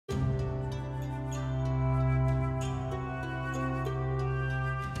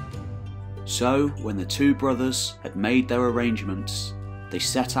So, when the two brothers had made their arrangements, they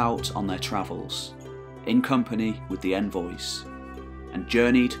set out on their travels, in company with the envoys, and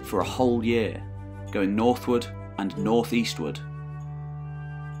journeyed for a whole year, going northward and northeastward,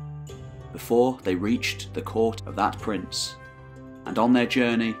 before they reached the court of that prince. And on their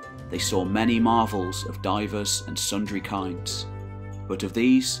journey they saw many marvels of divers and sundry kinds. But of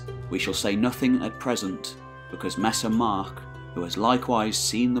these we shall say nothing at present, because Messer Mark, who has likewise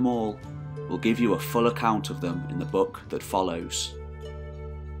seen them all, will give you a full account of them in the book that follows.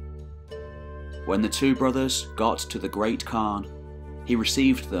 When the two brothers got to the great Khan, he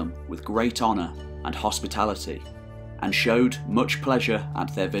received them with great honour and hospitality, and showed much pleasure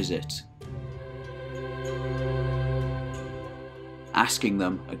at their visit, asking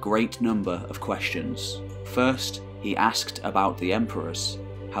them a great number of questions. First, he asked about the emperors,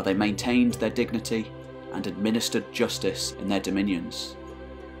 how they maintained their dignity and administered justice in their dominions,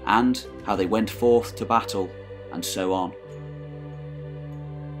 and how they went forth to battle, and so on.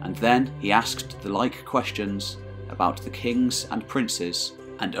 And then he asked the like questions about the kings and princes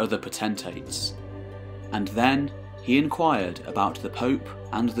and other potentates. And then he inquired about the Pope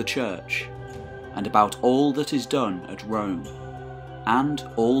and the Church, and about all that is done at Rome, and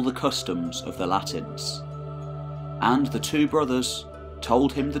all the customs of the Latins. And the two brothers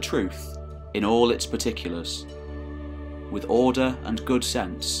told him the truth in all its particulars, with order and good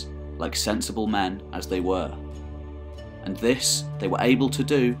sense, like sensible men as they were. And this they were able to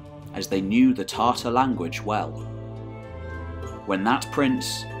do, as they knew the Tartar language well. When that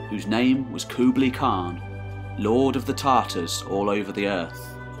prince, whose name was Kublai Khan, lord of the Tartars all over the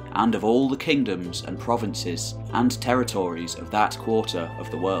earth, and of all the kingdoms and provinces and territories of that quarter of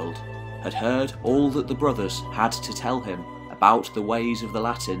the world, had heard all that the brothers had to tell him about the ways of the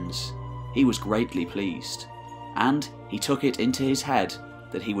Latins, he was greatly pleased, and he took it into his head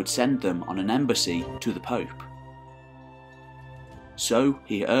that he would send them on an embassy to the Pope. So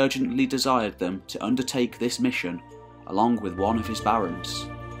he urgently desired them to undertake this mission along with one of his barons,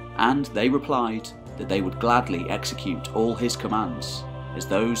 and they replied that they would gladly execute all his commands as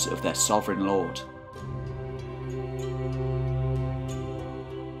those of their sovereign lord.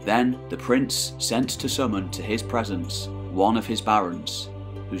 Then the prince sent to summon to his presence one of his barons,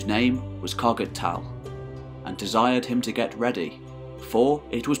 whose name was Cogadtal, and desired him to get ready, for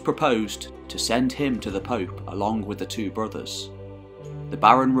it was proposed to send him to the Pope along with the two brothers. The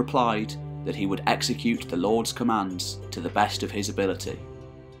baron replied that he would execute the Lord's commands to the best of his ability.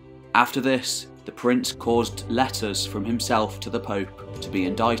 After this, the prince caused letters from himself to the Pope to be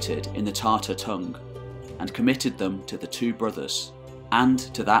indited in the Tartar tongue, and committed them to the two brothers, and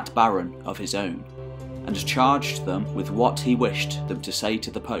to that baron of his own, and charged them with what he wished them to say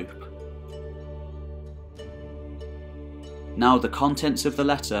to the Pope. Now the contents of the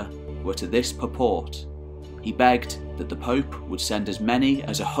letter were to this purport. He begged that the Pope would send as many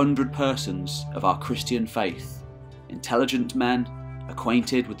as 100 persons of our Christian faith, intelligent men,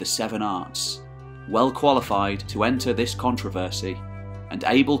 acquainted with the 7 arts, well qualified to enter this controversy, and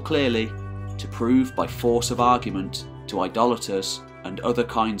able clearly to prove by force of argument to idolaters and other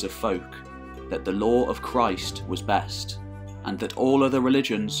kinds of folk that the law of Christ was best, and that all other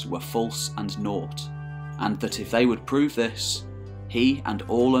religions were false and naught, and that if they would prove this, he and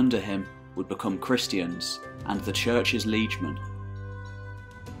all under him would become Christians and the Church's liegemen.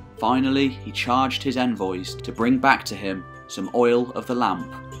 Finally, he charged his envoys to bring back to him some oil of the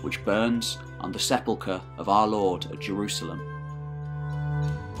lamp which burns on the sepulchre of our Lord at Jerusalem.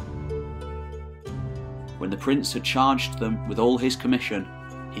 When the prince had charged them with all his commission,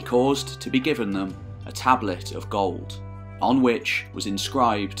 he caused to be given them a tablet of gold, on which was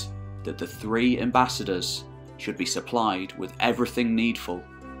inscribed that the 3 ambassadors should be supplied with everything needful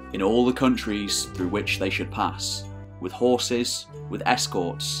in all the countries through which they should pass, with horses, with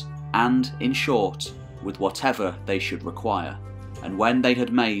escorts, and, in short, with whatever they should require. And when they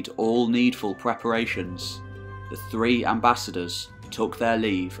had made all needful preparations, the 3 ambassadors took their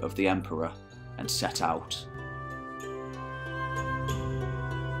leave of the emperor and set out.